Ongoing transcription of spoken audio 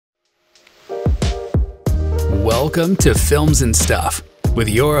Welcome to Films and Stuff with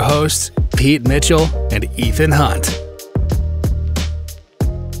your hosts, Pete Mitchell and Ethan Hunt.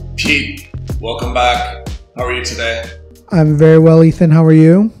 Pete, welcome back. How are you today? I'm very well, Ethan. How are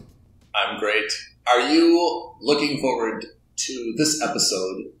you? I'm great. Are you looking forward to this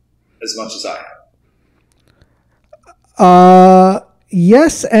episode as much as I am?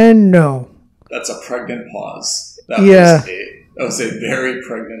 Yes and no. That's a pregnant pause. That was a very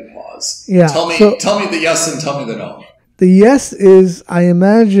pregnant pause. Yeah. Tell me the yes and tell me the no. The yes is I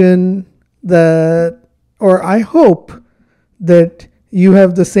imagine that, or I hope that you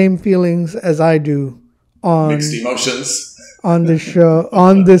have the same feelings as I do on mixed emotions on this show,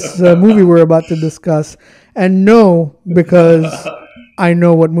 on this movie we're about to discuss. And no, because I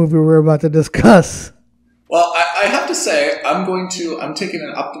know what movie we're about to discuss. Well, I have to say, I'm taking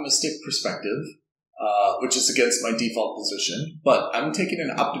an optimistic perspective, which is against my default position, but I'm taking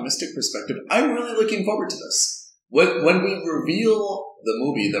an optimistic perspective. I'm really looking forward to this. When we reveal the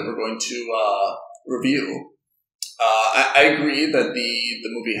movie that we're going to review, I agree that the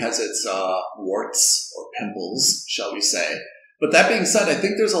movie has its warts or pimples, shall we say. But that being said, I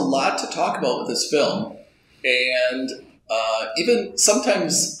think there's a lot to talk about with this film. And even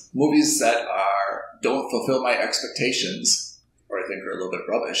sometimes movies that don't fulfill my expectations, or I think are a little bit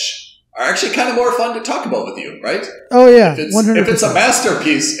rubbish, are actually kind of more fun to talk about with you, right? Oh yeah, if it's a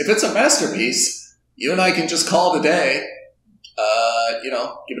masterpiece, you and I can just call it a day.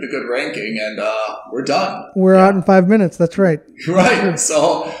 Give it a good ranking, and we're done. We're out in 5 minutes. That's right. Right.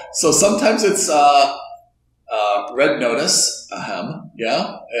 So sometimes it's red notice,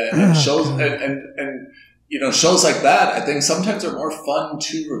 and shows and shows like that. I think sometimes are more fun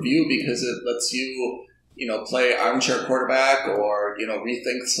to review because it lets you play armchair quarterback or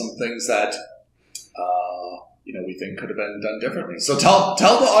rethink some things that we think could have been done differently. So tell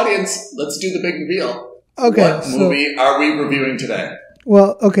the audience. Let's do the big reveal. Okay. What movie are we reviewing today?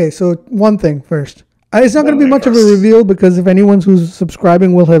 Well, okay, so one thing first. It's not going to be much of a reveal because if anyone who's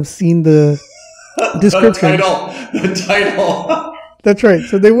subscribing will have seen the description. The title. That's right.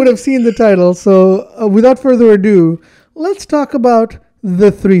 So they would have seen the title. So without further ado, let's talk about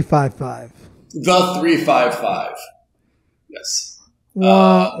The 355. The 355. Yes.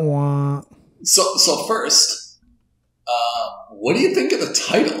 Wah, wah. So first, what do you think of the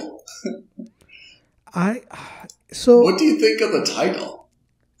title? What do you think of the title?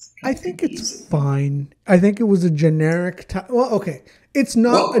 I think it's fine. I think it was a generic title. Well, okay. It's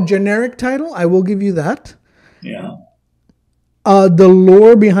not a generic title. I will give you that. Yeah. The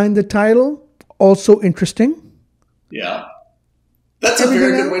lore behind the title, also interesting. Yeah. That's a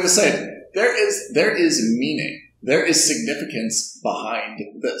very good way to say it. There is meaning. There is significance behind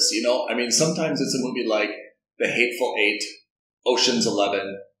this. I mean, sometimes it's a movie like The Hateful Eight, Ocean's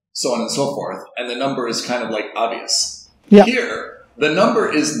 11, so on and so forth, and the number is kind of like obvious. Yeah. Here, the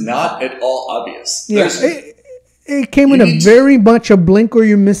number is not at all obvious. Yeah, it came in a very much a blink or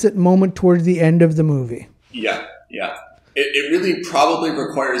you miss it moment towards the end of the movie. Yeah. It really probably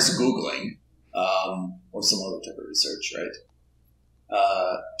requires Googling or some other type of research, right?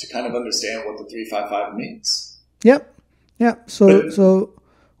 To kind of understand what the 355 means. Yep. Yeah. So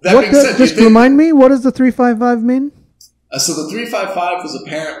that being said, remind me, what does the 355 mean? So the 355 was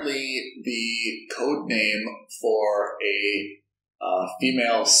apparently the code name for a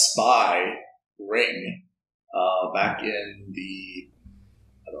female spy ring back in the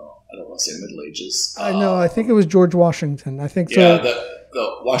I don't want to say Middle Ages. I think it was George Washington. I think so. Yeah,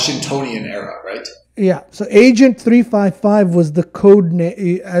 the Washingtonian era, right? Yeah. So Agent 355 was the code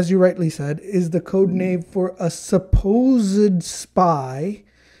name, as you rightly said, is the code name for a supposed spy.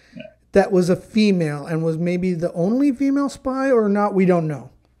 That was a female and was maybe the only female spy or not, we don't know.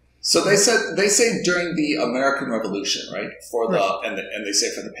 So they say during the American Revolution, right? And they say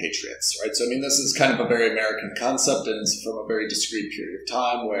for the Patriots, right? So I mean this is kind of a very American concept and it's from a very discrete period of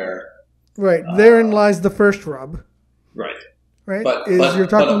time where therein lies the first rub. Right. Right? You're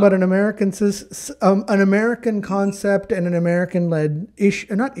talking about an American concept and an American-led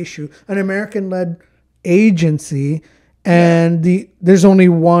an American-led agency. And there's only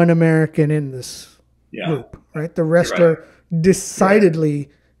one American in this group, right? The rest are decidedly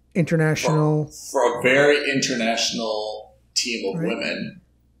international. For a very international team of women,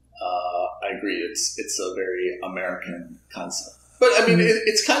 I agree. It's a very American concept. But I mean,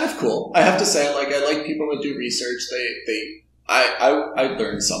 it's kind of cool. I have to say, I like people that do research. I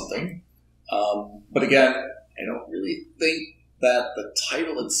learned something. But again, I don't really think that the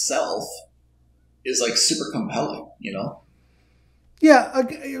title itself is super compelling, Yeah,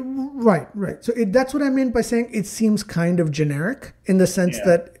 right. So that's what I meant by saying it seems kind of generic in the sense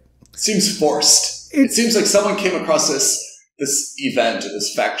that seems forced. It seems like someone came across this event or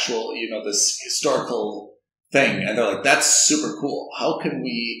this factual, this historical thing, and they're like, "That's super cool. How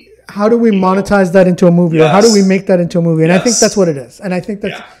do we monetize that into a movie, yes. or how do we make that into a movie?" And yes. I think that's what it is. And I think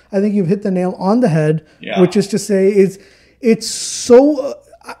I think you've hit the nail on the head, which is to say, it's so.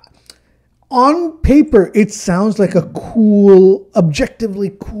 On paper, it sounds like a cool,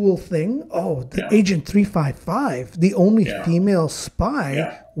 objectively cool thing. Oh, the Agent 355, the only female spy.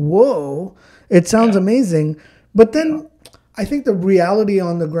 Yeah. Whoa. It sounds amazing. But then I think the reality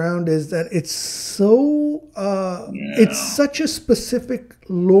on the ground is that it's such a specific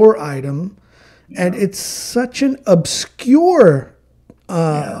lore item, and it's such an obscure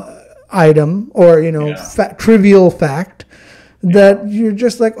item or, trivial fact that you're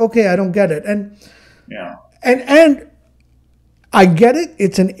just like, okay, I don't get it. And I get it.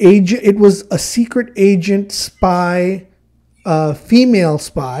 It's an agent. It was a secret agent spy, female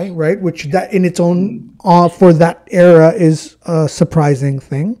spy, right? Which that in its own, for that era is a surprising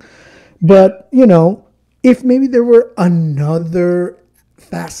thing. But, if maybe there were another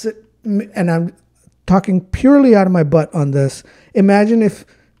facet, and I'm talking purely out of my butt on this, imagine if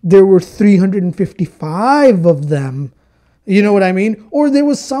there were 355 of them. You know what I mean? Or there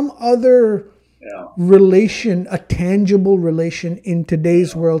was some other relation, a tangible relation in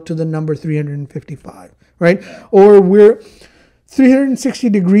today's world to the number 355, right? Or we're 360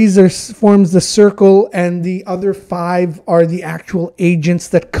 degrees forms the circle, and the other 5 are the actual agents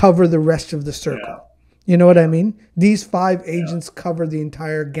that cover the rest of the circle. You know what I mean? These 5 agents cover the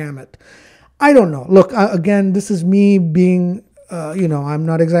entire gamut. I don't know. Look, again, this is me being, I'm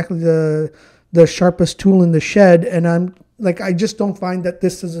not exactly the sharpest tool in the shed, and I just don't find that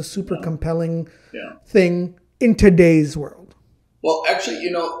this is a super compelling thing in today's world. Well, actually,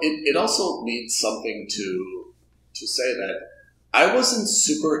 it also needs something to say that I wasn't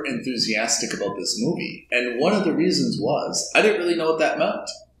super enthusiastic about this movie, and one of the reasons was I didn't really know what that meant.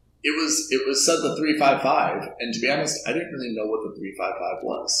 It was said the 355, and to be honest, I didn't really know what the 355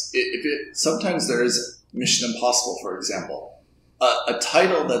 was. Sometimes there is Mission Impossible, for example, a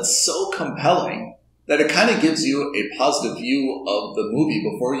title that's so compelling that it kind of gives you a positive view of the movie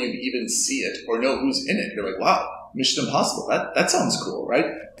before you even see it or know who's in it. You're like, wow, Mission Impossible, that sounds cool, right?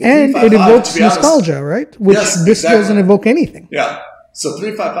 And it evokes nostalgia, right? Which this doesn't evoke anything. Yeah. So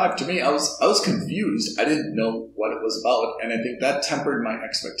 355, to me, I was confused. I didn't know what it was about, and I think that tempered my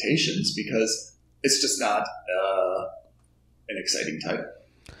expectations because it's just not an exciting title.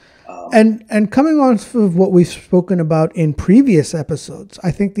 And coming on of what we've spoken about in previous episodes,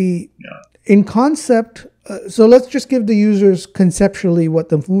 I think in concept, so let's just give the users conceptually what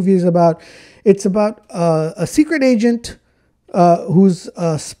the movie is about. It's about a secret agent who's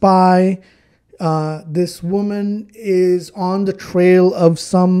a spy. This woman is on the trail of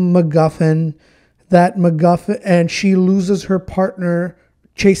some MacGuffin. And she loses her partner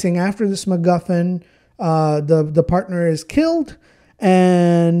chasing after this MacGuffin. The partner is killed,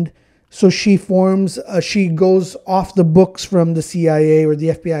 and so she she goes off the books from the CIA or the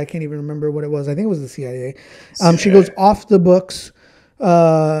FBI. I can't even remember what it was. I think it was the CIA. She goes off the books,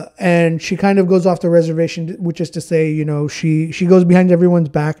 and she kind of goes off the reservation, which is to say, she goes behind everyone's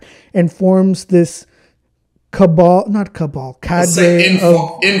back and forms this cadre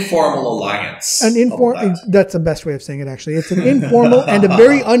informal alliance. That's the best way of saying it, actually. It's an informal and a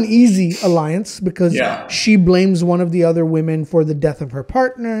very uneasy alliance because she blames one of the other women for the death of her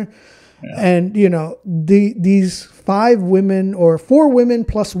partner. Yeah. And, these 5 women or 4 women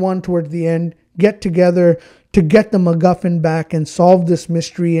plus 1 towards the end get together to get the MacGuffin back and solve this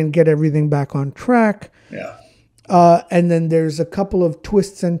mystery and get everything back on track. Yeah. And then there's a couple of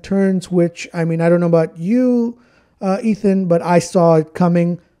twists and turns, which, I don't know about you, Ethan, but I saw it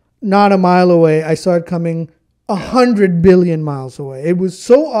coming not a mile away. I saw it coming 100 billion miles away. It was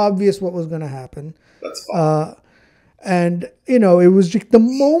so obvious what was going to happen. That's fine. And, it was just the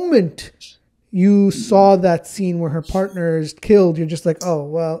moment you saw that scene where her partner is killed, you're just like, oh,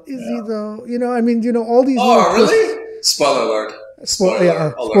 well, is he though? All these... Oh, really? Spoiler alert.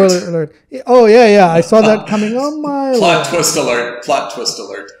 Spoiler alert. Oh, yeah. I saw that coming on my... Plot twist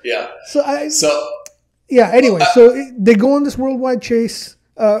alert. Yeah. Anyway, so they go on this worldwide chase,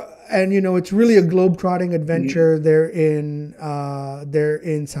 and, it's really a globe-trotting adventure. Mm-hmm. They're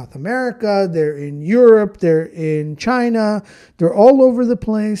in South America, they're in Europe, they're in China, they're all over the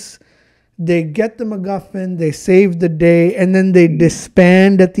place. They get the MacGuffin, they save the day, and then they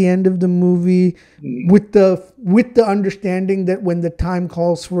disband at the end of the movie with the understanding that when the time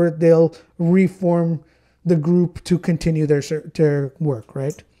calls for it, they'll reform the group to continue their work,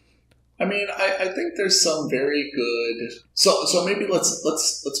 right? I think there's some very good. So maybe let's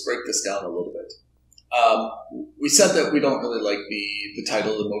break this down a little bit. We said that we don't really like the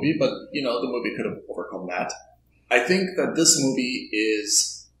title of the movie, but the movie could have overcome that. I think that this movie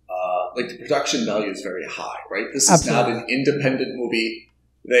is the production value is very high, right? This is Absolutely. not an independent movie.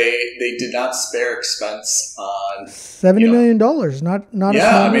 They did not spare expense on $70 million, not a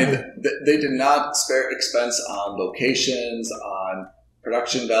small movie. they did not spare expense on locations, on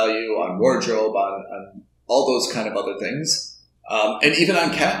production value, on wardrobe, on all those kind of other things, and even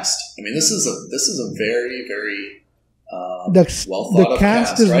on cast. I mean, this is a very, very well thought the of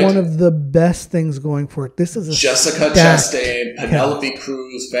cast is right? one of the best things going for it. This is a Jessica Chastain, Penelope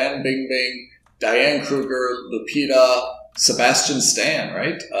Cruz, Van Bingbing, Diane Kruger, Lupita, Sebastian Stan,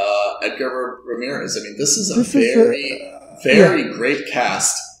 right? Edgar Ramirez. I mean, this is a very great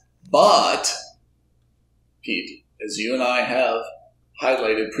cast. But, Pete, as you and I have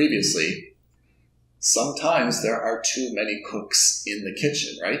highlighted previously, sometimes there are too many cooks in the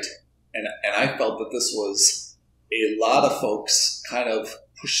kitchen, right? And I felt that this was a lot of folks kind of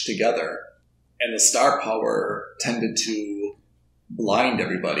pushed together, and the star power tended to blind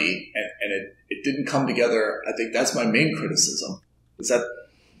everybody, and it didn't come together. I think that's my main criticism, is that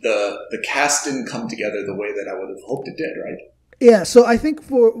the cast didn't come together the way that I would have hoped it did, right? Yeah, so I think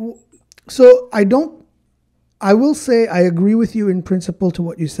I will say I agree with you in principle to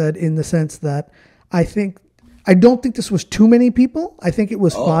what you said, in the sense that I don't think this was too many people. I think it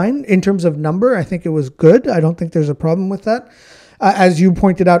was fine in terms of number. I think it was good. I don't think there's a problem with that. As you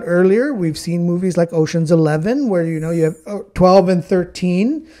pointed out earlier, we've seen movies like Ocean's 11 where, you have 12 and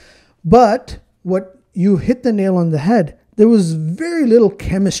 13. But what you hit the nail on the head, there was very little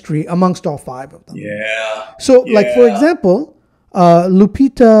chemistry amongst all five of them. Yeah. So, for example,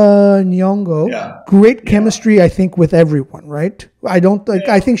 Lupita Nyong'o, great chemistry, I think, with everyone, right? I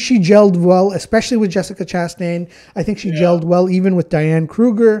think she gelled well, especially with Jessica Chastain. I think she gelled well even with Diane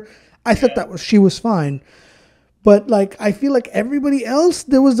Kruger. I thought she was fine. But I feel like everybody else,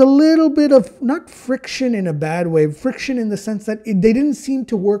 there was a little bit of, not friction in a bad way, friction in the sense that they didn't seem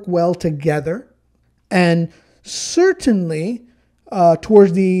to work well together. And certainly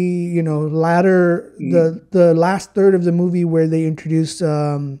towards the latter, the last third of the movie where they introduced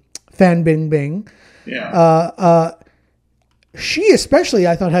Fan Bingbing, she especially,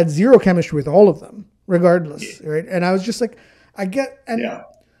 I thought, had zero chemistry with all of them, regardless, right? And I was just like,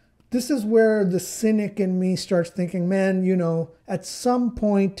 this is where the cynic in me starts thinking, man, at some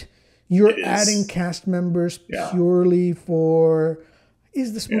point you're adding cast members purely for,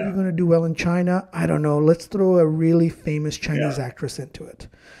 is this movie going to do well in China? I don't know. Let's throw a really famous Chinese actress into it.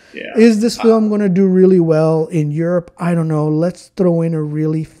 Yeah. Is this film going to do really well in Europe? I don't know. Let's throw in a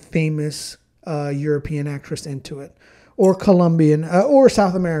really famous European actress into it. Or Colombian, or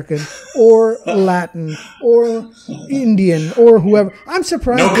South American, or Latin, or Indian, or whoever. I'm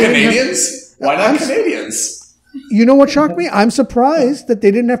surprised. No Canadians? Why not Canadians? You know what shocked me? I'm surprised that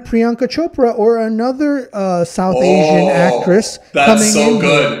they didn't have Priyanka Chopra or another South Asian actress coming in. That's so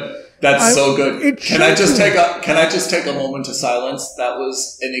good. That's so good. Can I just take a moment of silence? That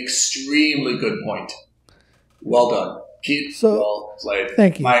was an extremely good point. Well done, Pete. Well played.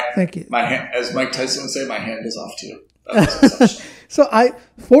 Thank you. Thank you. My hand, as Mike Tyson would say, my hand is off to you. So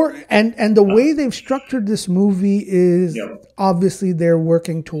the way they've structured this movie is obviously they're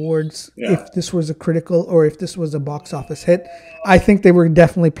working towards, if this was a critical or if this was a box office hit, I think they were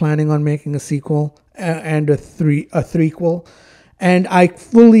definitely planning on making a sequel and a threequel, and I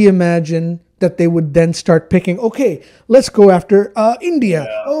fully imagine that they would then start picking, okay, let's go after India.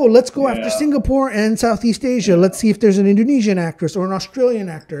 Let's go after Singapore and Southeast Asia. Let's see if there's an Indonesian actress or an Australian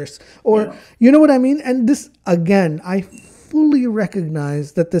actress. Or, you know what I mean? And this, again, I fully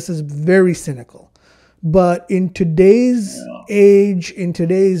recognize that this is very cynical. But in today's age, in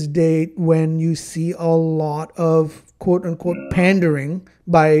today's date, when you see a lot of quote-unquote pandering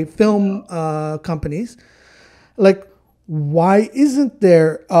by film companies, why isn't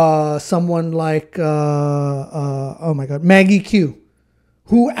there someone like, Maggie Q,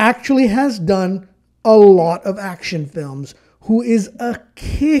 who actually has done a lot of action films, who is a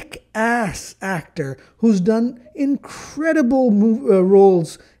kick-ass actor, who's done incredible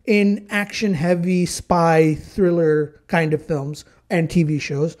roles in action-heavy spy thriller kind of films and TV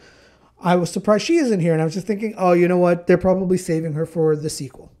shows. I was surprised she isn't here, and I was just thinking, oh, you know what? They're probably saving her for the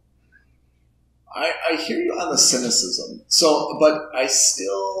sequel. I hear you on the cynicism. So, but I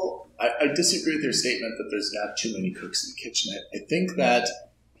disagree with your statement that there's not too many cooks in the kitchen. I think that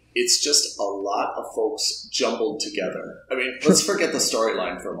it's just a lot of folks jumbled together. I mean, let's forget the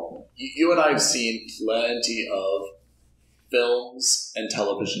storyline for a moment. You and I have seen plenty of films and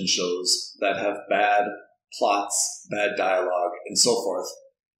television shows that have bad plots, bad dialogue, and so forth.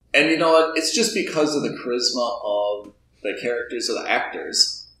 And you know what? It's just because of the charisma of the characters or the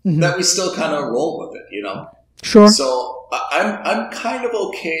actors that we still kind of roll with it, you know? Sure. So I'm kind of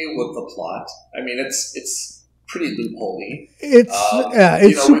okay with the plot. I mean, it's pretty loophole-y.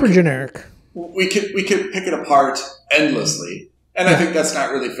 It's super generic. We could pick it apart endlessly. And I think that's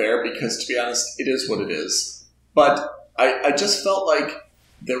not really fair because, to be honest, it is what it is. But I just felt like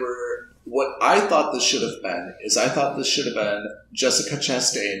what I thought this should have been is I thought this should have been Jessica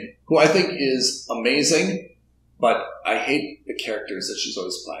Chastain, who I think is amazing, but I hate the characters that she's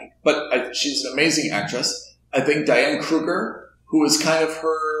always playing. But she's an amazing actress. I think Diane Kruger, who is kind of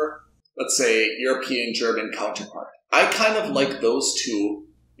her, let's say, European-German counterpart. I kind of like those two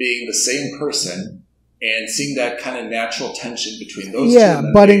being the same person and seeing that kind of natural tension between those two. Yeah,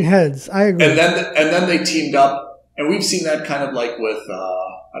 butting heads. I agree. And then they teamed up, and we've seen that kind of like with,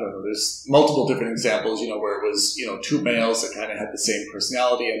 I don't know, there's multiple different examples, where it was, two males that kind of had the same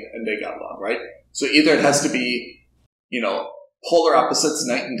personality and they got along, right? So either it has to be, polar opposites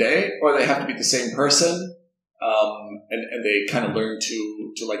night and day, or they have to be the same person, and they kind of learn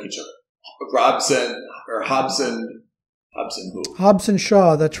to like each other. Hobbs and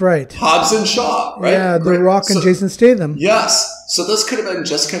Shaw, that's right. Hobbs and Shaw, right? Yeah, The Rock and Jason Statham. Yes. So this could have been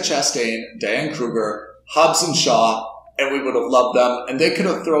Jessica Chastain, Diane Kruger, Hobbs and Shaw, and we would have loved them. And they could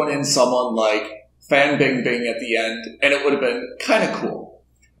have thrown in someone like Fan Bing Bing at the end, and it would have been kind of cool.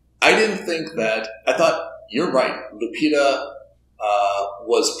 I didn't think that. I thought, you're right, Lupita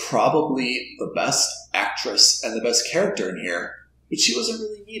was probably the best actress and the best character in here, but she wasn't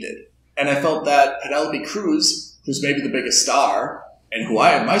really needed. And I felt that Penelope Cruz, who's maybe the biggest star, and who I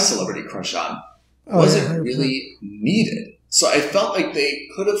have my celebrity crush on, wasn't really needed. So I felt like they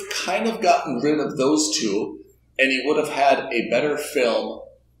could have kind of gotten rid of those two, and you would have had a better film.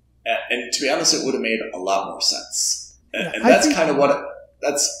 And to be honest, it would have made a lot more sense. And that's kind of what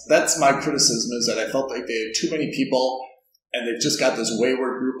that's my criticism, is that I felt like they had too many people, and they've just got this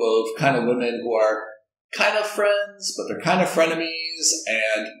wayward group of kind of women who are kind of friends, but they're kind of frenemies.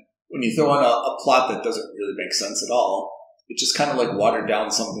 And when you throw in a plot that doesn't really make sense at all, it just kind of like watered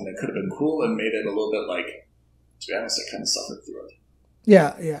down something that could have been cool and made it a little bit like, to be honest, I kind of suffered through it.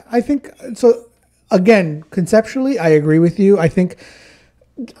 Yeah. I think, so again, conceptually, I agree with you. I think,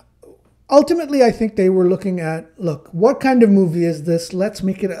 ultimately, I think they were looking at, look, what kind of movie is this? Let's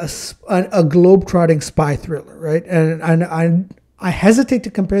make it a globe-trotting spy thriller, right? And I hesitate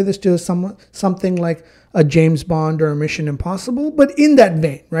to compare this to something like a James Bond or a Mission Impossible, but in that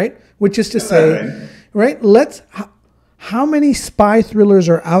vein, right? Which is to say, right, how many spy thrillers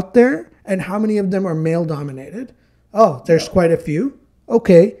are out there and how many of them are male-dominated? Oh, there's quite a few.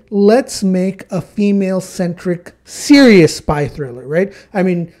 Okay, let's make a female-centric, serious spy thriller, right? I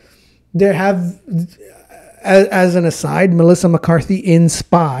mean, there have, as an aside, Melissa McCarthy in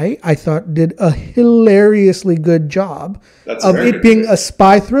Spy, I thought did a hilariously good job of it being a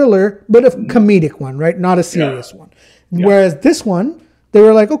spy thriller, but a comedic one, right? Not a serious one. Yeah. Whereas this one, they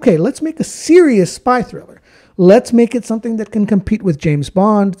were like, okay, let's make a serious spy thriller. Let's make it something that can compete with James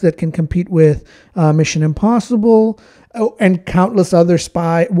Bond, that can compete with Mission Impossible, and countless other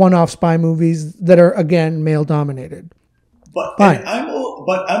one-off spy movies that are, again, male-dominated. But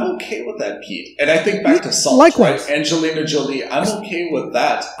I'm okay with that, Pete. And I think back to Salt, likewise. Right? Angelina Jolie. I'm okay with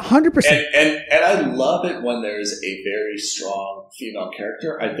that. 100%. And I love it when there's a very strong female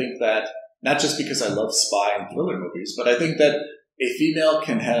character. I think that, not just because I love spy and thriller movies, but I think that a female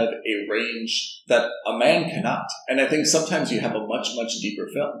can have a range that a man cannot. And I think sometimes you have a much, much deeper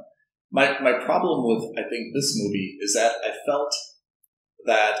film. My problem with, I think, this movie is that I felt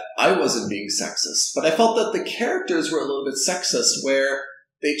that I wasn't being sexist, but I felt that the characters were a little bit sexist, where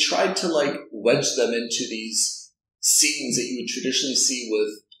they tried to like wedge them into these scenes that you would traditionally see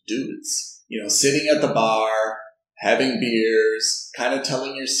with dudes, sitting at the bar, having beers, kind of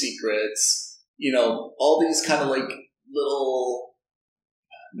telling your secrets, all these kind of like little,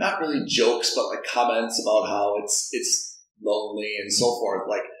 not really jokes, but like comments about how it's lonely and so forth.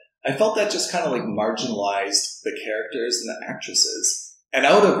 Like, I felt that just kind of like marginalized the characters and the actresses. And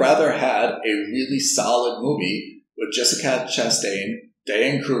I would have rather had a really solid movie with Jessica Chastain,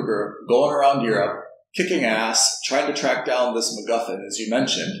 Diane Kruger, going around Europe, kicking ass, trying to track down this MacGuffin, as you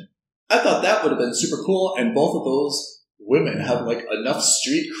mentioned. I thought that would have been super cool, and both of those women have like enough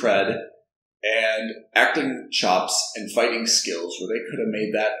street cred and acting chops and fighting skills where they could have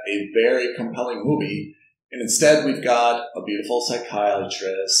made that a very compelling movie. And instead, we've got a beautiful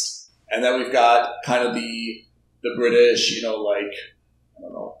psychiatrist, and then we've got kind of the British, I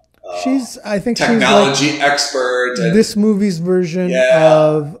don't know. I think technology she's like expert. This movie's version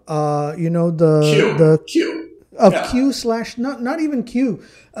of, Q. of Q / not even Q.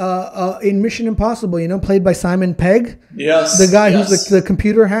 In Mission Impossible, played by Simon Pegg. Yes. The guy who's the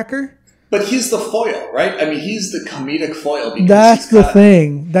computer hacker. But he's the foil, right? I mean, he's the comedic foil. That's the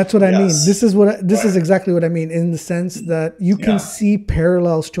thing. That's what I mean. This is exactly what I mean, in the sense that you can see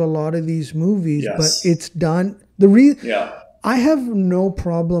parallels to a lot of these movies, but it's done. I have no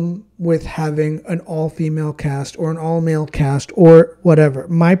problem with having an all-female cast or an all-male cast or whatever.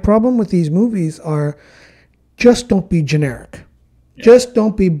 My problem with these movies are just don't be generic. Yeah. Just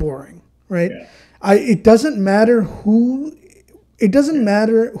don't be boring, right? Yeah. It doesn't matter who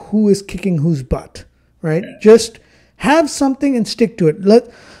is kicking whose butt, right? Yeah. Just have something and stick to it.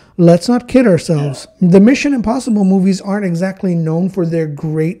 Let's not kid ourselves. Yeah. The Mission Impossible movies aren't exactly known for their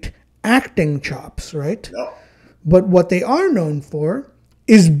great acting chops, right? No. But what they are known for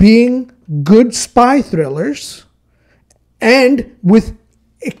is being good spy thrillers and with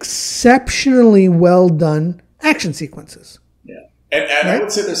exceptionally well done action sequences. Yeah. And right? I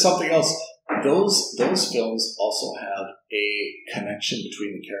would say there's something else. Those films also have a connection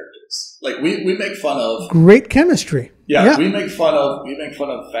between the characters. Like we make fun of great chemistry. Yeah, we make fun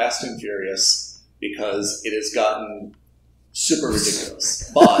of Fast and Furious because it has gotten super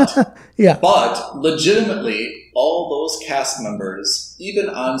ridiculous. But but legitimately, all those cast members, even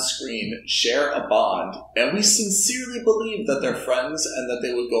on screen, share a bond, and we sincerely believe that they're friends and that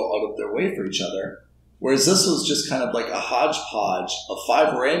they would go out of their way for each other. Whereas this was just kind of like a hodgepodge of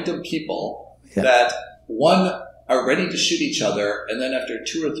 5 random people that are ready to shoot each other, and then after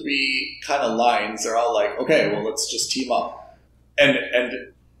 2 or 3 kind of lines, they're all like, okay, well, let's just team up. And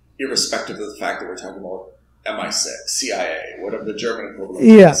irrespective of the fact that we're talking about MI6, CIA, whatever the German equivalent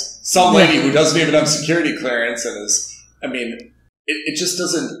is. Some lady who doesn't even have security clearance and is, I mean, it just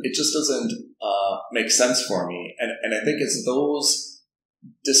doesn't make sense for me. And I think it's those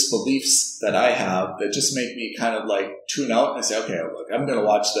disbeliefs that I have that just make me kind of like tune out and say, okay, look, I'm going to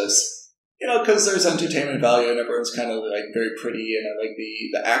watch this, because there's entertainment value and everyone's kind of like very pretty and I like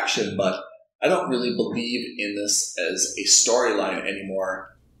the action, but I don't really believe in this as a storyline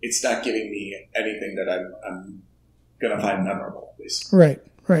anymore. It's not giving me anything that I'm going to find memorable, basically.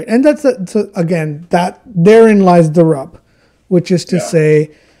 Right. And so again, that therein lies the rub, which is to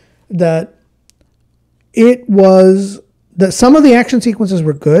say that it was that some of the action sequences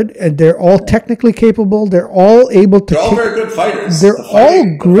were good, and they're all technically capable. They're all able to. They're all very good fighters. They're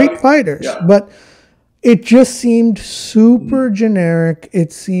all great fighters, but it just seemed super generic.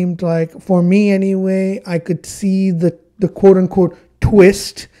 It seemed like, for me anyway, I could see the quote unquote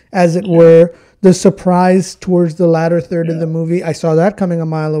twist, as it were, the surprise towards the latter third of the movie. I saw that coming a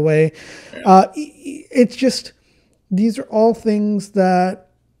mile away. It's just, these are all things that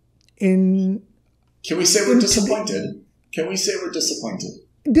Can we say we're disappointed? Can we say we're disappointed?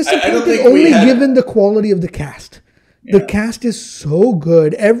 Disappointed only given the quality of the cast. Yeah. The cast is so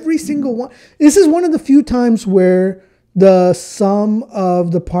good. Every single one. This is one of the few times where the sum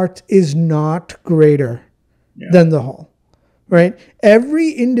of the parts is not greater than the whole. Right?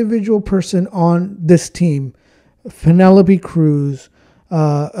 Every individual person on this team, Penelope Cruz,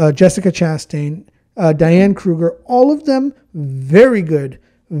 Jessica Chastain, Diane Kruger, all of them very good,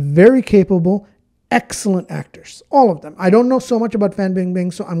 very capable, excellent actors. All of them. I don't know so much about Fan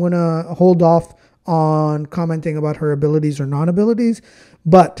Bingbing, so I'm going to hold off on commenting about her abilities or non-abilities.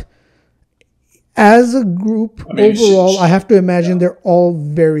 But as a group, overall, I have to imagine they're all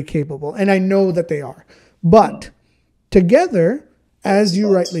very capable. And I know that they are. But together, as you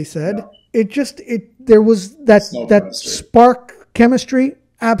rightly said, there was that spark chemistry,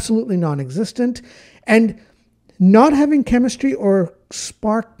 absolutely non-existent. And not having chemistry or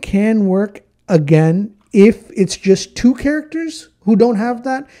spark can work again if it's just 2 characters who don't have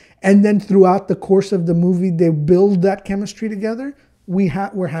that, and then throughout the course of the movie they build that chemistry together.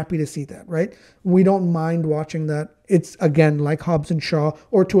 We're happy to see that, right? We don't mind watching that. It's, again, like Hobbs and Shaw,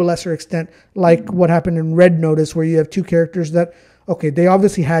 or to a lesser extent, like what happened in Red Notice, where you have 2 characters that, okay, they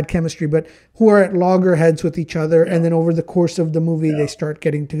obviously had chemistry, but who are at loggerheads with each other, and then over the course of the movie, they start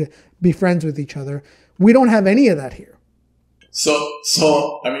getting to be friends with each other. We don't have any of that here.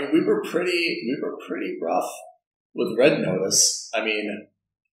 So I mean, we were pretty rough with Red Notice. I mean,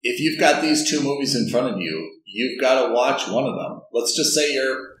 if you've got these 2 movies in front of you, you've got to watch one of them. Let's just say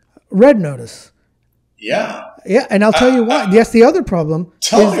you're Red Notice. Yeah. Yeah, and I'll tell you why. Yes, the other problem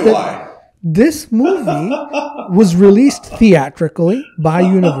Tell me why. This movie was released theatrically by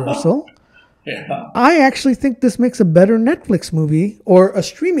Universal. Yeah. I actually think this makes a better Netflix movie or a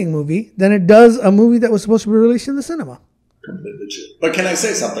streaming movie than it does a movie that was supposed to be released in the cinema. Completely true. But can I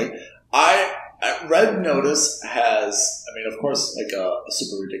say something? Red Notice has, I mean, of course, like a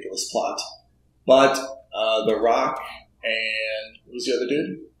super ridiculous plot, but The Rock and who was the other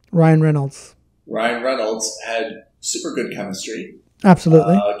dude? Ryan Reynolds. Ryan Reynolds had super good chemistry.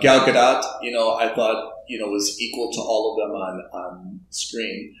 Absolutely. Gal Gadot, I thought, was equal to all of them on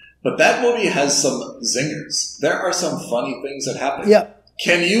screen. But that movie has some zingers. There are some funny things that happen. Yeah.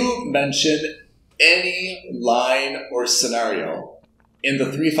 Can you mention any line or scenario in the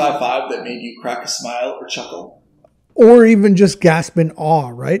 355 that made you crack a smile or chuckle? Or even just gasp in awe,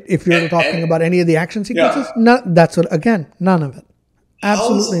 right? If you're talking about any of the action sequences, none of it. Absolutely not.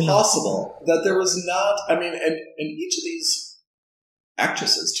 How is it possible that there was not, and each of these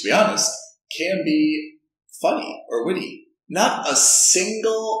actresses, to be honest, can be funny or witty. Not a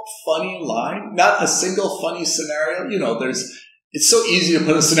single funny line, not a single funny scenario. It's so easy to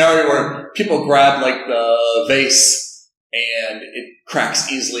put a scenario where people grab like the vase and it cracks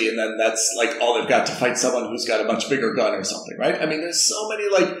easily, and then that's like all they've got to fight someone who's got a much bigger gun or something, right? There's so many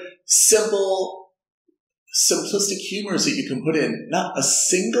like simplistic humors that you can put in. Not a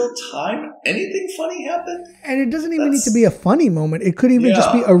single time anything funny happened. And it doesn't even need to be a funny moment. It could even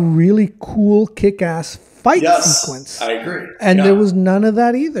just be a really cool kick-ass fight sequence. I agree. And there was none of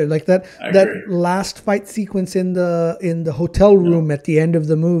that either. Like that last fight sequence in the hotel room at the end of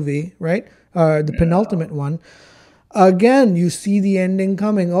the movie, right? The penultimate one. Again, you see the ending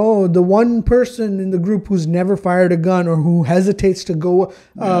coming. Oh, the one person in the group who's never fired a gun or who hesitates to go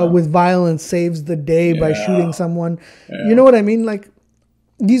with violence saves the day by shooting someone. Yeah. You know what I mean? Like,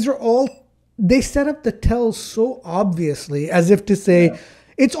 these are all, they set up the tells so obviously, as if to say,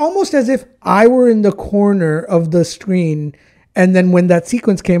 it's almost as if I were in the corner of the screen, and then when that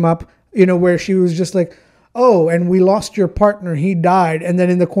sequence came up, where she was just like, oh, and we lost your partner, he died. And then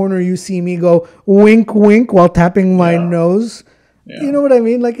in the corner, you see me go, wink, wink, while tapping my nose. Yeah. You know what I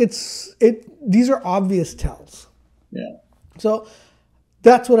mean? Like, these are obvious tells. Yeah. So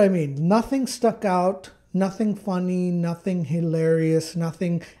that's what I mean. Nothing stuck out, nothing funny, nothing hilarious,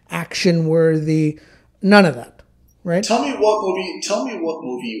 nothing action-worthy, none of that, right? Tell me what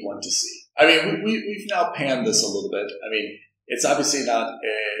movie you want to see. We've now panned this a little bit. It's obviously not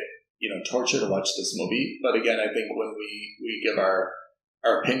torture to watch this movie. But again, I think when we give our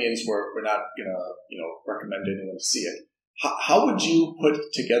opinions, we're not going to, recommend anyone to see it. How would you put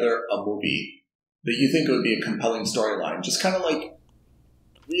together a movie that you think would be a compelling storyline? Just kind of like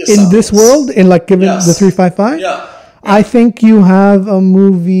in this world, given the 355? Yeah. I think you have a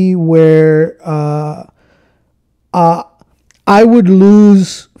movie where I would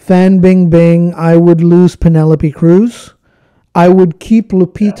lose Fan Bingbing. I would lose Penelope Cruz. I would keep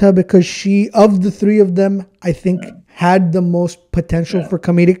Lupita because she, of the three of them, I think had the most potential for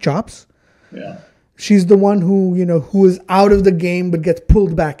comedic chops. Yeah. She's the one who is out of the game but gets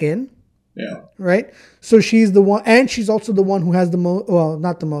pulled back in. Yeah. Right? So she's the one, and she's also the one who has the most, well,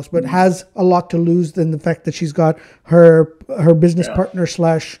 not the most, but has a lot to lose in the fact that she's got her business partner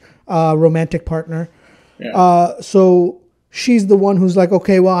 / romantic partner. Yeah. So she's the one who's like,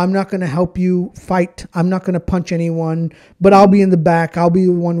 okay, well, I'm not going to help you fight. I'm not going to punch anyone, but I'll be in the back. I'll be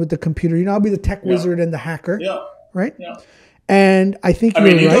the one with the computer. I'll be the tech wizard and the hacker. Yeah. Right? Yeah. And I think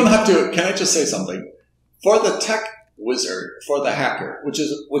you don't have to, can I just say something? For the tech wizard, for the hacker, which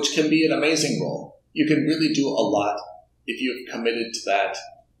can be an amazing role, you can really do a lot if you've committed to that,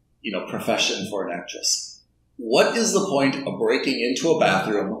 profession for an actress. What is the point of breaking into a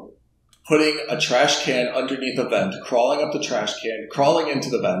bathroom, putting a trash can underneath a vent, crawling up the trash can, crawling into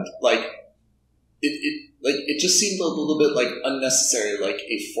the vent? It just seemed a little bit like unnecessary, like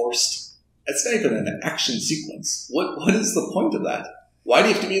a forced. It's not even an action sequence. What is the point of that? Why do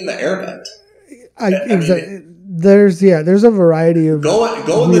you have to be in the air vent? There's a variety of go in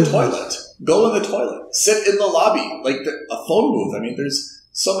the toilet. Go in the toilet. Sit in the lobby, like a phone booth. There's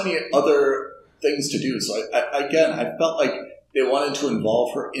so many other things to do. So I felt like they wanted to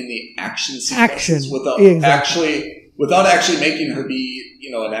involve her in the action sequences without actually making her be,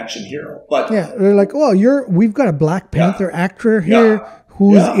 an action hero. But they're like, well, we've got a Black Panther actor here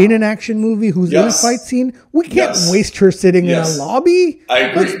who's in an action movie, who's in a fight scene. We can't waste her sitting in a lobby. I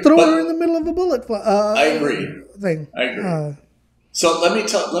agree. Let's throw her in the middle of a bullet. I agree. Thing. I agree. So let me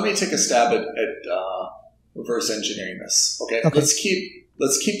take a stab at reverse engineering this. Okay? Let's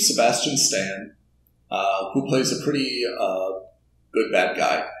keep Sebastian Stan, who plays a pretty good bad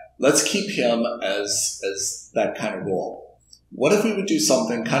guy. Let's keep him as that kind of role. What if we would do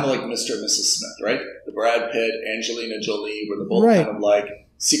something kind of like Mr. and Mrs. Smith, right? The Brad Pitt, Angelina Jolie, where they're both kind of like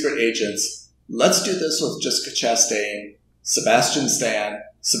secret agents. Let's do this with Jessica Chastain, Sebastian Stan.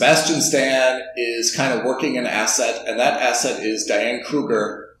 Sebastian Stan is kind of working an asset, and that asset is Diane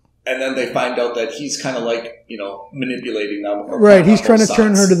Kruger. And then they find out that he's kind of like, manipulating them. Right, he's trying to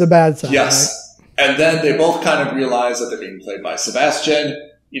turn her to the bad side. Yes. Right? And then they both kind of realize that they're being played by Sebastian.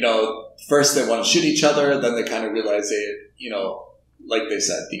 First they want to shoot each other, then they kind of realize like they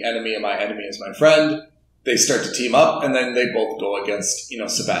said, the enemy of my enemy is my friend. They start to team up, and then they both go against,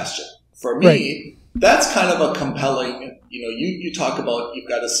 Sebastian. For me, that's kind of a compelling, you talk about you've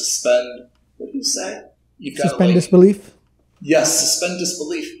got to suspend, what do you say? You've got suspend disbelief? Yes, suspend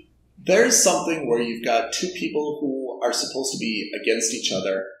disbelief. There's something where you've got two people who are supposed to be against each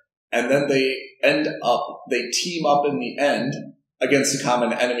other, and then they team up in the end against a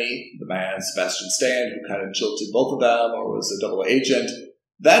common enemy, the man, Sebastian Stan, who kind of jilted both of them or was a double agent.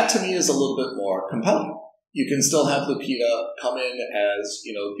 That, to me, is a little bit more compelling. You can still have Lupita come in as,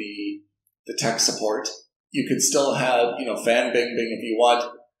 the tech support. You could still have, Fan Bingbing, if you want,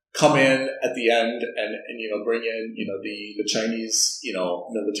 come in at the end and bring in, the Chinese,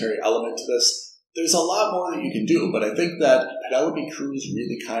 military element to this. There's a lot more that you can do, but I think that Penelope Cruz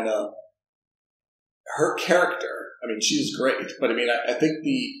really kind of, her character, I mean, she's great, but I mean, I think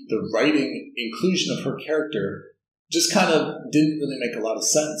the writing inclusion of her character just kind of didn't really make a lot of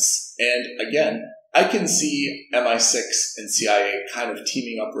sense. And again, I can see MI6 and CIA kind of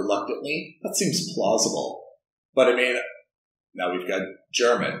teaming up reluctantly. That seems plausible. But I mean, now we've got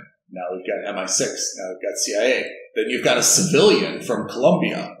German, now we've got MI6, now we've got CIA. Then you've got a civilian from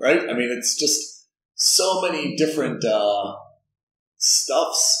Colombia, right? I mean, it's just so many different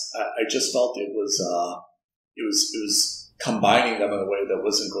stuffs. I just felt it was combining them in a way that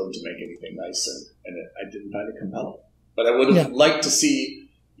wasn't going to make anything nice, and I didn't find it compelling. But I would have liked to see,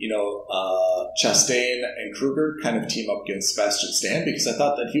 Chastain and Kruger kind of team up against Sebastian Stan, because I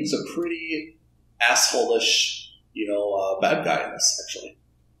thought that he was a pretty asshole-ish, bad guy in this, actually.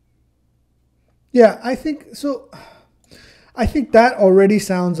 Yeah, I think so. I think that already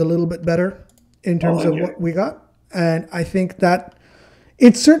sounds a little bit better in terms of what we got. And I think that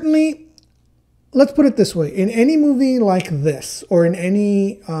it's certainly, let's put it this way, in any movie like this, or in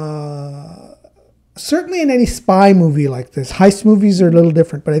any, certainly in any spy movie like this, heist movies are a little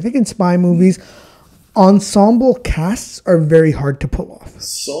different, but I think in spy movies, ensemble casts are very hard to pull off.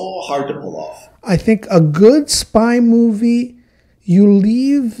 So hard to pull off. I think a good spy movie, you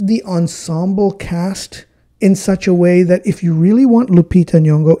leave the ensemble cast in such a way that if you really want Lupita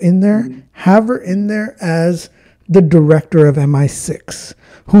Nyong'o in there, have her in there as the director of MI6,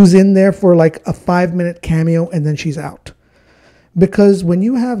 who's in there for like a 5-minute cameo and then she's out. Because when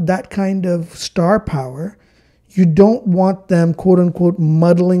you have that kind of star power, you don't want them, quote unquote,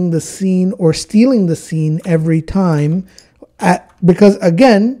 muddling the scene or stealing the scene every time. Because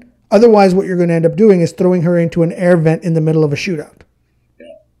again, otherwise what you're going to end up doing is throwing her into an air vent in the middle of a shootout. Yeah.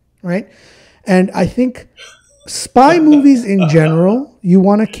 Right? And I think spy movies in general, you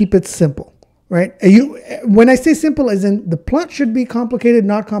want to keep it simple. Right? When I say simple, as in the plot should be complicated,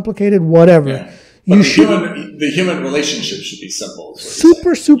 not complicated, whatever. Yeah. The human relationship should be simple.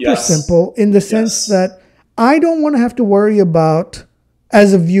 Super simple in the sense that I don't want to have to worry about,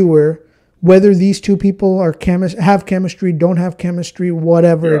 as a viewer, whether these two people are have chemistry, don't have chemistry,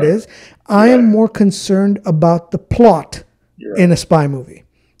 whatever it is. I am more concerned about the plot in a spy movie.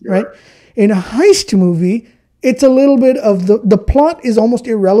 Right? In a heist movie, it's a little bit of the plot is almost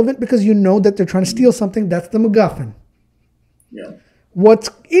irrelevant because you know that they're trying to steal something. That's the MacGuffin. Yeah. What's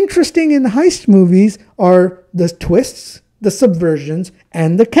interesting in heist movies are the twists, the subversions,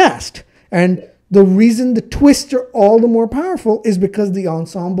 and the cast. And the reason the twists are all the more powerful is because the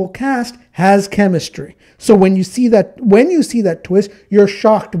ensemble cast has chemistry. So when you see that twist, you're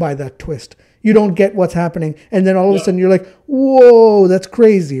shocked by that twist. You don't get what's happening. And then all of a sudden you're like, whoa, that's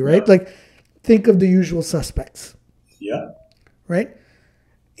crazy, right? Like, think of The Usual Suspects. Yeah. Right?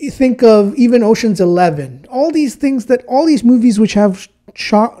 You think of even Ocean's 11. All these movies which have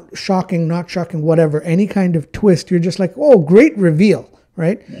shocking, not shocking, whatever, any kind of twist, you're just like, oh, great reveal,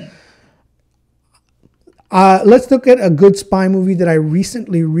 right? Yeah. Let's look at a good spy movie that I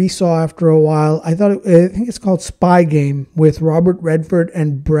recently resaw after a while. I think it's called Spy Game with Robert Redford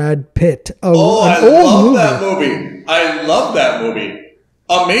and Brad Pitt. I love that movie. I love that movie.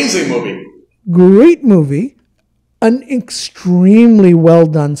 Amazing movie. Great movie. An extremely well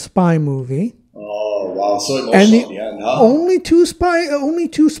done spy movie. Oh wow, so emotional at the end, huh? Only two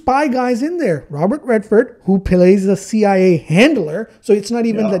spy guys in there. Robert Redford, who plays a CIA handler, so it's not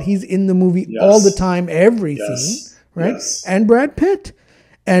even that he's in the movie all the time, every scene, right? Yes. And Brad Pitt.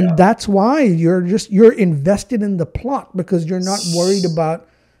 And that's why you're invested in the plot, because you're not worried about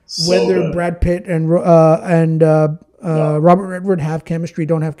whether Brad Pitt and Robert Redford have chemistry,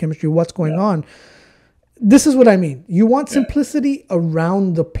 don't have chemistry, what's going on. This is what I mean. You want simplicity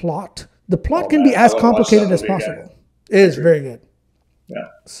around the plot. The plot can be as complicated as possible. It is very good. Yeah.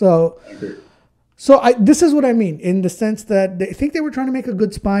 So So this is what I mean, in the sense that I think they were trying to make a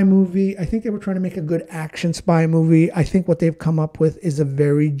good spy movie. I think they were trying to make a good action spy movie. I think what they've come up with is a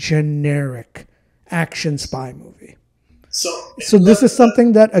very generic action spy movie. So this is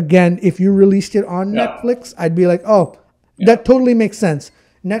something that, again, if you released it on Netflix, I'd be like, oh, that totally makes sense.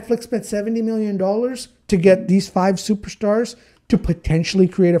 Netflix spent $70 million to get these 5 superstars to potentially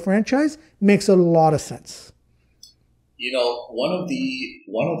create a franchise. Makes a lot of sense. You know, one of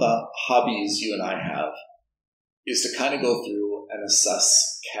the hobbies you and I have is to kind of go through and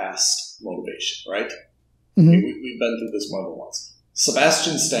assess cast motivation, right? Mm-hmm. We've been through this more than once.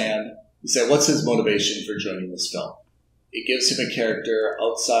 Sebastian Stan, you say, what's his motivation for joining this film? It gives him a character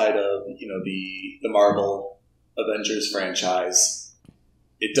outside of, the Marvel Avengers franchise.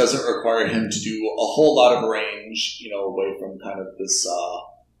 It doesn't require him to do a whole lot of range, away from kind of this,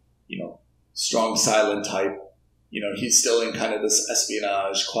 strong silent type. He's still in kind of this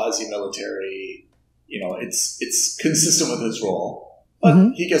espionage, quasi-military. It's consistent with his role,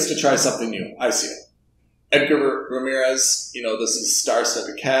 but he gets to try something new. I see it. Edgar Ramirez, this is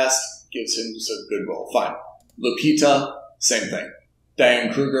star-studded cast, gives him a good role. Fine. Lupita, same thing.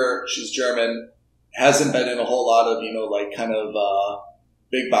 Diane Kruger, she's German, hasn't been in a whole lot of,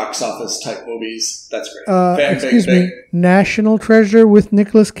 big box office type movies. That's great. Excuse me. National Treasure with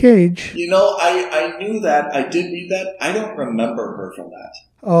Nicolas Cage. I knew that. I did read that. I don't remember her from that.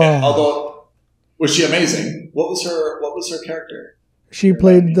 Oh. Although, was she amazing? What was her character? She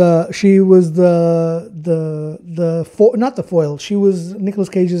played she was not the foil. She was Nicolas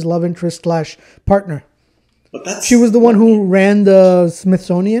Cage's love interest / partner. But she was the one who ran the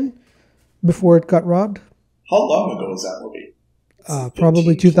Smithsonian before it got robbed. How long ago was that movie?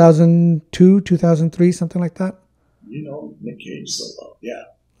 Probably 2002, 2003, something like that. Nick Cage so well. Yeah.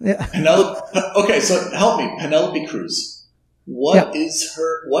 Yeah. Okay, so help me. Penelope Cruz. What is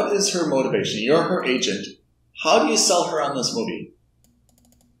her motivation? You're her agent. How do you sell her on this movie?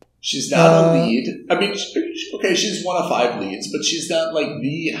 She's not a lead. I mean, okay, she's one of 5 leads, but she's not like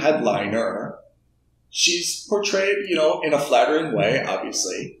the headliner. She's portrayed, in a flattering way,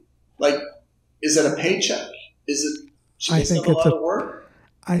 obviously. Like, is it a paycheck? Is it... I think it's a lot of work.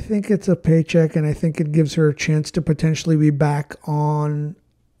 I think it's a paycheck, and I think it gives her a chance to potentially be back on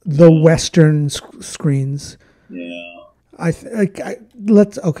the Western screens. Yeah. I'm gonna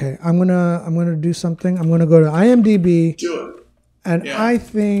do something. I'm gonna go to IMDb. Do it. And I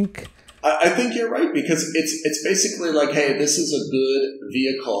think you're right, because it's basically like, hey, this is a good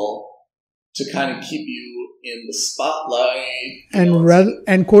vehicle to kind of keep you in the spotlight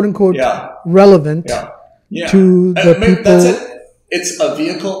and quote unquote relevant. Yeah. To the people. That's it. It's a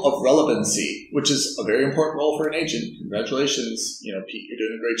vehicle of relevancy, which is a very important role for an agent. Congratulations, Pete, you're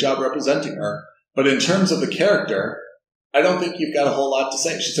doing a great job representing her. But in terms of the character, I don't think you've got a whole lot to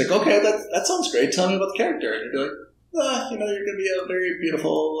say. She's like, okay, that sounds great. Tell me about the character. And you're like, you're going to be a very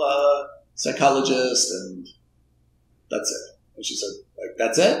beautiful psychologist, and that's it. And she said,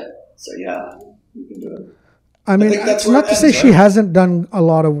 that's it? So yeah, you can do it. I mean, it's not to say she hasn't done a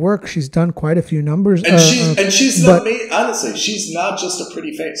lot of work. She's done quite a few numbers. And she's not honestly, she's not just a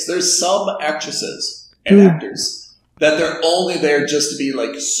pretty face. There's some actresses and actors that they're only there just to be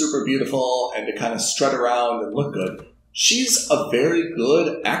like super beautiful and to kind of strut around and look good. She's a very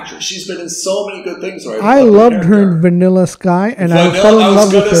good actress. She's been in so many good things. I loved her in Vanilla Sky, and I fell in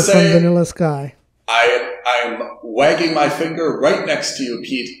love with her from Vanilla Sky. I'm wagging my finger right next to you,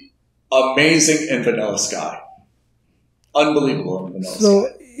 Pete. Amazing in Vanilla Sky. Unbelievable in Vanilla Sky. So,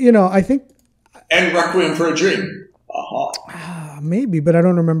 I think... And Requiem for a Dream. Maybe, but I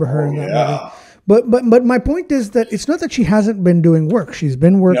don't remember her in that movie. But my point is that it's not that she hasn't been doing work. She's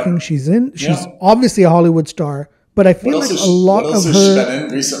been working. Yep. She's obviously a Hollywood star. But I feel like a lot of her... What else has she been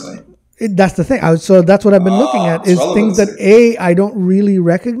in recently? That's the thing. So that's what I've been looking at, is things that A, I don't really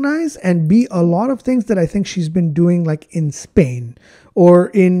recognize, and B, a lot of things that I think she's been doing like in Spain or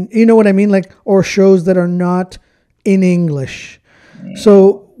in, you know what I mean? Like, or shows that are not in English. Yeah.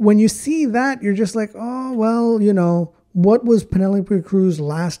 So when you see that, you're just like, oh, well, what was Penelope Cruz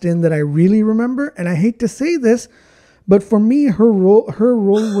last in that I really remember? And I hate to say this, but for me, her role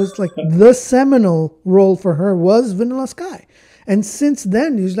was like the seminal role for her was Vanilla Sky. And since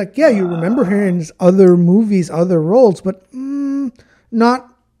then, he's like, yeah, you remember her in other movies, other roles, but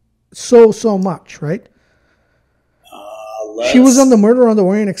not so much, right? She was on The Murder on the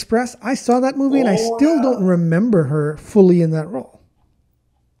Orient Express. I saw that movie, and I still don't remember her fully in that role.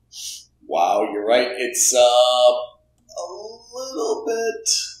 Wow, you're right. It's a little bit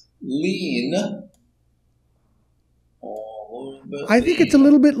lean. I think it's a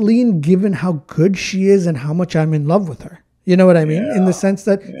little bit lean given how good she is and how much I'm in love with her. You know what I mean? In the Yeah. sense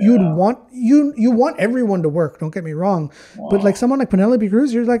that you would want you want everyone to work. Don't get me wrong, but like someone like Penelope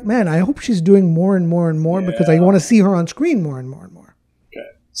Cruz, you're like, man, I hope she's doing more and more and more because I want to see her on screen more and more and more. Okay.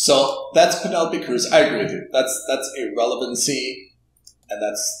 So that's Penelope Cruz. I agree with you. That's a relevancy, and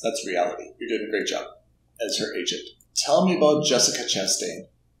that's reality. You're doing a great job as her agent. Tell me about Jessica Chastain.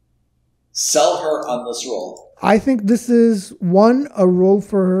 Sell her on this role. I think this is a role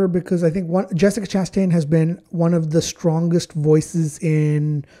for her because I think Jessica Chastain has been one of the strongest voices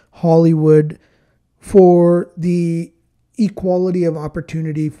in Hollywood for the equality of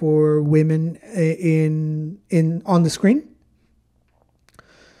opportunity for women in on the screen.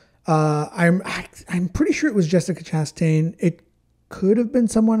 I'm pretty sure it was Jessica Chastain. It could have been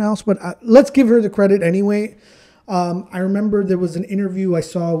someone else, but let's give her the credit anyway. I remember there was an interview I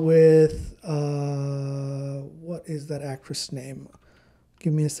saw with what is that actress name?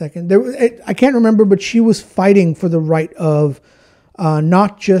 Give me a second. I can't remember, but she was fighting for the right of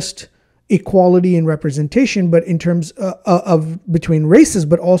not just equality and representation, but in terms of between races,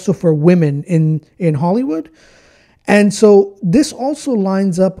 but also for women in Hollywood. And so this also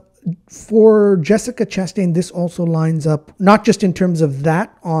lines up for Jessica Chastain. This also lines up not just in terms of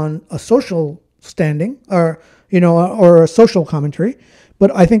that on a social standing or a social commentary,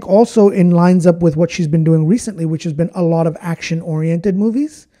 but I think also lines up with what she's been doing recently, which has been a lot of action-oriented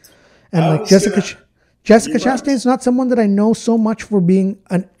movies. And like Jessica Chastain is not someone that I know so much for being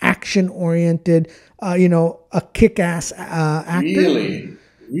an action-oriented, a kick-ass actor. Really?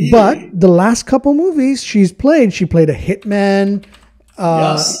 But the last couple movies she played a hitman.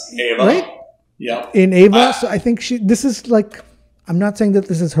 Yes, Ava. Right? Yeah. In Ava. So I think this is like, I'm not saying that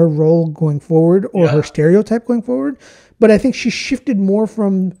this is her role going forward or her stereotype going forward, but I think she shifted more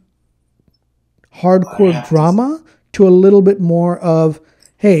from hardcore drama to a little bit more of,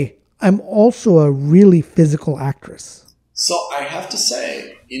 hey, I'm also a really physical actress. So I have to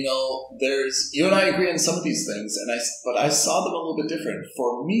say, you and I agree on some of these things, but I saw them a little bit different.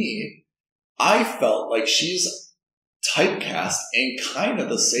 For me, I felt like she's typecast in kind of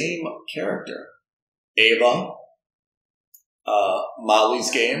the same character. Ava, Molly's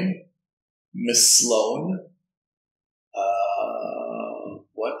Game, Miss Sloane.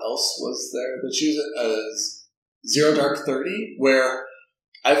 What else was there that she was in? Zero Dark 30, where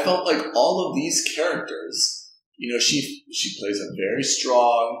I felt like all of these characters, she plays a very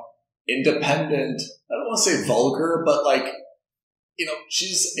strong, independent, I don't want to say vulgar, but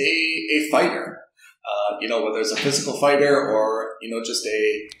she's a fighter. Whether it's a physical fighter or, just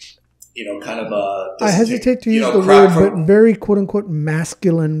a, kind of a... I hesitate to use the word, but very quote-unquote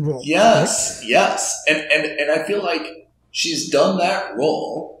masculine role. Yes, right? yes. And I feel like she's done that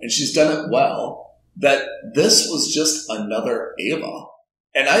role, and she's done it well, that this was just another Ava.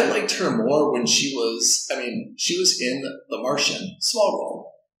 And I liked her more when she was in The Martian, small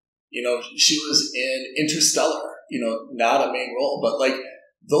role. She was in Interstellar, not a main role. But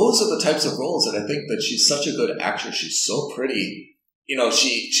those are the types of roles that I think that she's such a good actress. She's so pretty.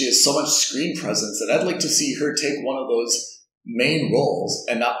 She has so much screen presence that I'd like to see her take one of those main roles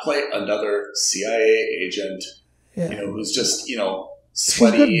and not play another CIA agent, who's just,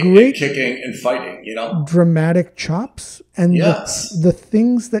 sweaty and kicking and fighting, dramatic chops. And the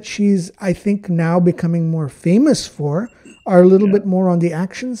things that she's, I think, now becoming more famous for are a little bit more on the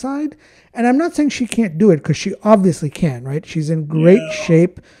action side. And I'm not saying she can't do it, because she obviously can, right? She's in great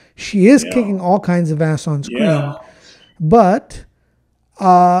shape. She is kicking all kinds of ass on screen. Yeah. But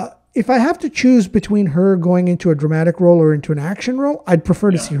if I have to choose between her going into a dramatic role or into an action role, I'd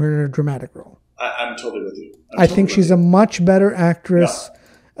prefer to see her in a dramatic role. I'm totally with you. I think she's a much better actress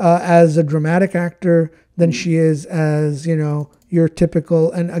as a dramatic actor than she is as, your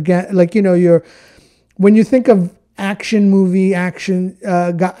typical, and again, when you think of action movie,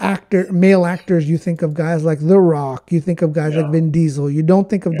 male actors, you think of guys like The Rock, you think of guys like Vin Diesel. You don't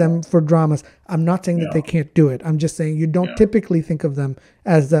think of them for dramas. I'm not saying that they can't do it. I'm just saying you don't typically think of them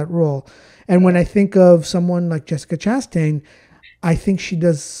as that role. And when I think of someone like Jessica Chastain, I think she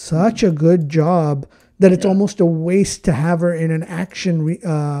does such a good job that it's almost a waste to have her in an action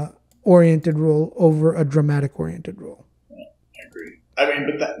oriented role over a dramatic oriented role. I agree.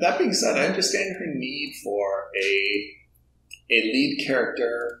 But that being said, I understand her need for a lead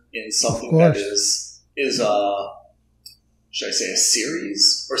character in something that is should I say a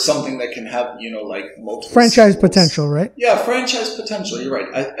series or something that can have multiple franchise sequels. Potential, right? Yeah, franchise potential. You're right.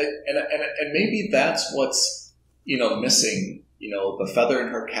 And maybe that's what's missing. The feather in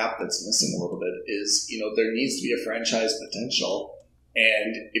her cap that's missing a little bit is there needs to be a franchise potential.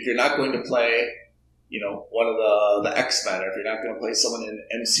 And if you're not going to play one of the X-Men, or if you're not going to play someone in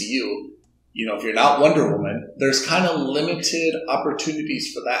MCU, if you're not Wonder Woman, there's kind of limited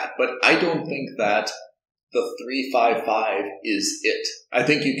opportunities for that. But I don't think that the 355 is it. I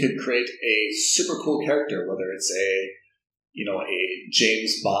think you could create a super cool character, whether it's a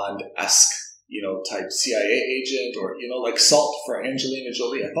James Bond-esque, type CIA agent, or, like Salt for Angelina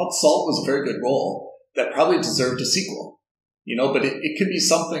Jolie. I thought Salt was a very good role that probably deserved a sequel, but it could be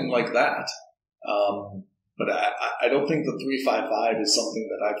something like that. But I don't think the 355 is something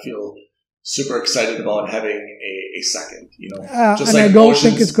that I feel super excited about having a second, just and like I don't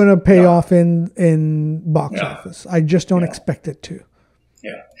think it's going to pay off in box office. I just don't expect it to.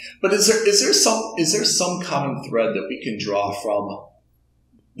 Yeah, but is there some common thread that we can draw from?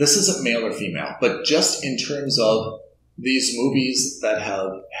 This isn't male or female, but just in terms of these movies that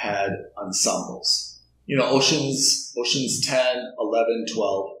have had ensembles. Oceans 10, 11,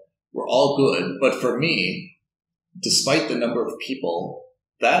 12 were all good, but for me, despite the number of people,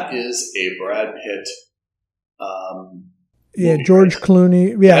 that is a Brad Pitt. George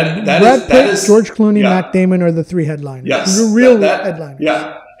Clooney. Yeah, Brad Pitt, George Clooney, Matt Damon are the three headliners. Yes, the real headliners.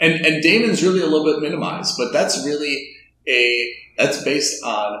 Yeah, and Damon's really a little bit minimized, but that's really that's based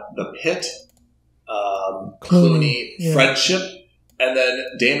on the Pitt Clooney friendship, and then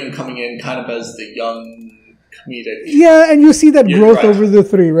Damon coming in kind of as the young comedic. Yeah, and you see that growth over the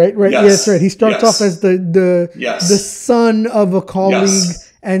three, right? Right. Yes, right. He starts off as the son of a colleague,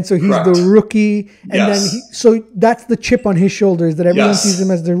 and so he's the rookie, and then so that's the chip on his shoulders that everyone sees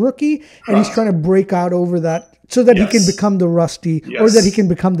him as the rookie, and he's trying to break out over that so that he can become the Rusty or that he can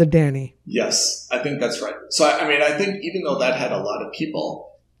become the Danny. Yes, I think that's right. So I think even though that had a lot of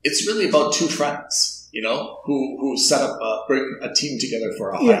people, it's really about two friends, who set up bring a team together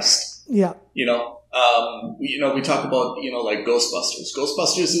for a heist. Yeah. We talk about, like Ghostbusters.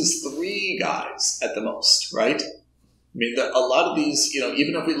 Ghostbusters is 3 guys at the most, right? I mean, a lot of these,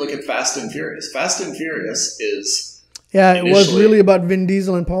 even if we look at Fast and Furious is... Yeah, it was really about Vin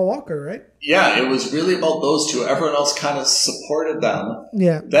Diesel and Paul Walker, right? Yeah, it was really about those two. Everyone else kind of supported them.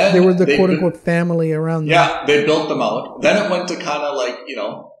 Yeah, they were the quote-unquote family around them. Yeah, they built them out. Then it went to kind of like,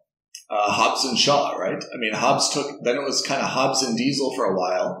 Hobbs and Shaw, right? I mean, then it was kind of Hobbs and Diesel for a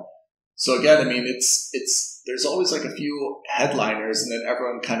while. So again, I mean, there's always like a few headliners, and then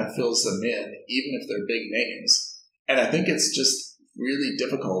everyone kind of fills them in, even if they're big names. And I think it's just really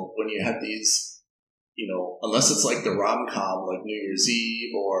difficult when you have these, unless it's like the rom-com, like New Year's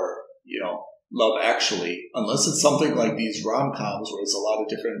Eve or, Love Actually, unless it's something like these rom-coms where it's a lot of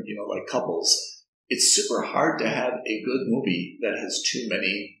different, like couples, it's super hard to have a good movie that has too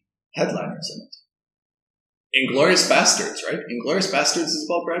many headliners in it. Inglourious Bastards, right? Inglourious Bastards is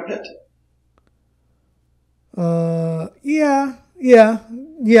about Brad Pitt.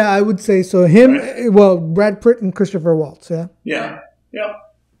 Yeah, I would say so. Brad Pitt and Christopher Waltz, Yeah.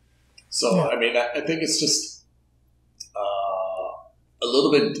 So, I mean, I think it's just a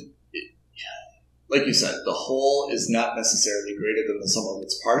little bit, like you said, the whole is not necessarily greater than the sum of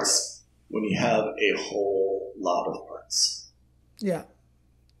its parts when you have a whole lot of parts. Yeah.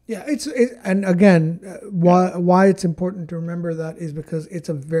 Yeah, and again, why it's important to remember that is because it's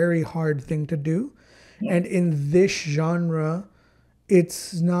a very hard thing to do. Yeah. And in this genre,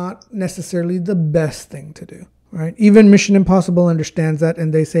 it's not necessarily the best thing to do, right? Even Mission Impossible understands that,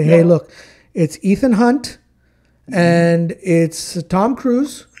 and they say, hey, look, it's Ethan Hunt and it's Tom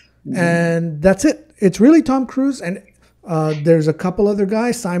Cruise, and that's it. It's really Tom Cruise, and there's a couple other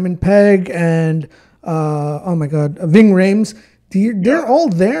guys, Simon Pegg and, Ving Rhames. They're all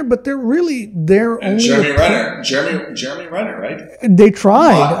there, but they're really there. And only Jeremy Renner, right? They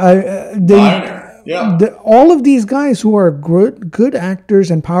tried. All of these guys who are good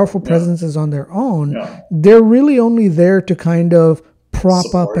actors and powerful presences on their own, they're really only there to kind of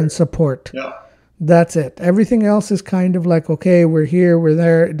prop up and support. Yeah. That's it. Everything else is kind of like, okay, we're here, we're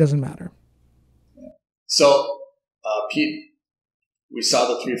there. It doesn't matter. So, Pete, we saw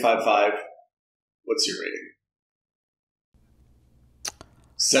the 355. What's your rating?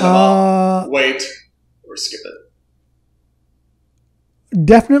 Cinema, wait, or skip it?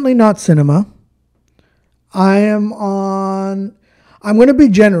 Definitely not cinema. I'm going to be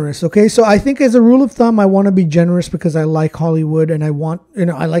generous, okay? So I think as a rule of thumb, I want to be generous because I like Hollywood and I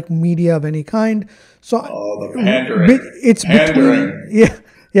like media of any kind. So the pandering. It's pandering.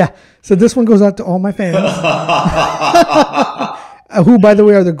 Yeah. So this one goes out to all my fans, who, by the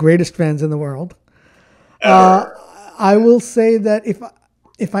way, are the greatest fans in the world. I will say that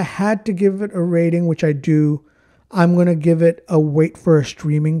if I had to give it a rating, which I do, I'm going to give it a wait for a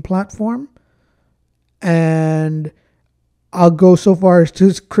streaming platform. And I'll go so far as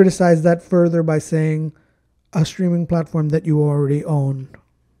to criticize that further by saying a streaming platform that you already own.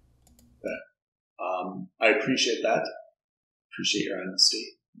 I appreciate that. Appreciate your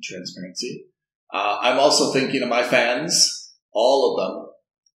honesty and transparency. I'm also thinking of my fans, all of them,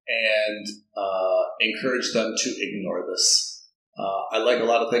 and encourage them to ignore this. I like a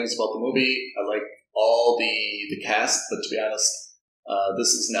lot of things about the movie. I like all the cast, but to be honest, this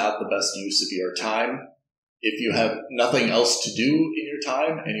is not the best use of your time. If you have nothing else to do in your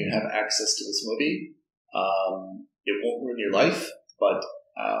time and you have access to this movie, it won't ruin your life, but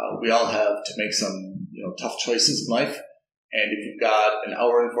we all have to make some tough choices in life. And if you've got an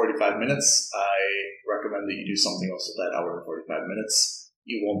hour and 45 minutes, I recommend that you do something else with that hour and 45 minutes.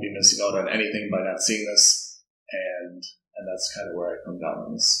 You won't be missing out on anything by not seeing this. And that's kind of where I come down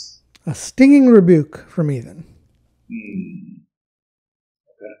on this. A stinging rebuke from Ethan.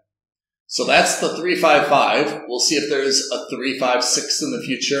 Okay. So that's the 355. We'll see if there's a 356 in the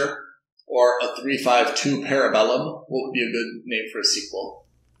future or a 352 Parabellum. What would be a good name for a sequel?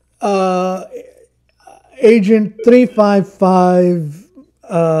 Agent 355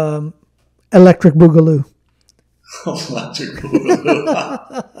 Electric Boogaloo. Electric Boogaloo.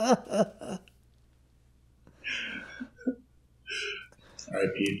 All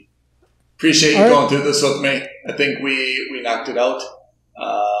right, Pete. Appreciate you going through this with me. I think we knocked it out.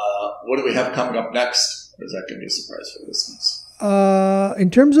 What do we have coming up next? Or is that going to be a surprise for listeners? In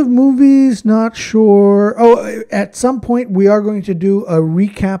terms of movies, not sure. Oh, at some point we are going to do a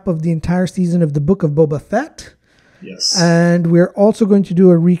recap of the entire season of the Book of Boba Fett. Yes. And we're also going to do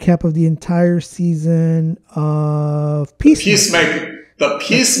a recap of the entire season of Peacemaker. The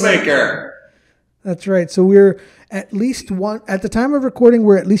Peacemaker. That's right. So we're at least at the time of recording,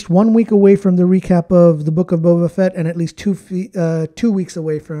 we're at least 1 week away from the recap of the Book of Boba Fett and at least 2 weeks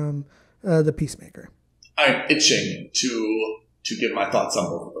away from the Peacemaker. I'm itching to give my thoughts on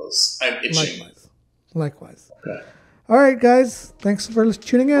both of those. I'm itching. Likewise. Okay. All right, guys. Thanks for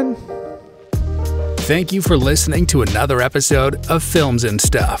tuning in. Thank you for listening to another episode of Films and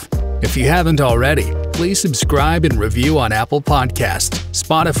Stuff. If you haven't already, please subscribe and review on Apple Podcasts,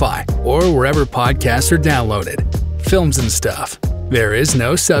 Spotify, or wherever podcasts are downloaded. Films and Stuff. There is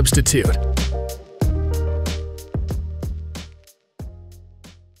no substitute.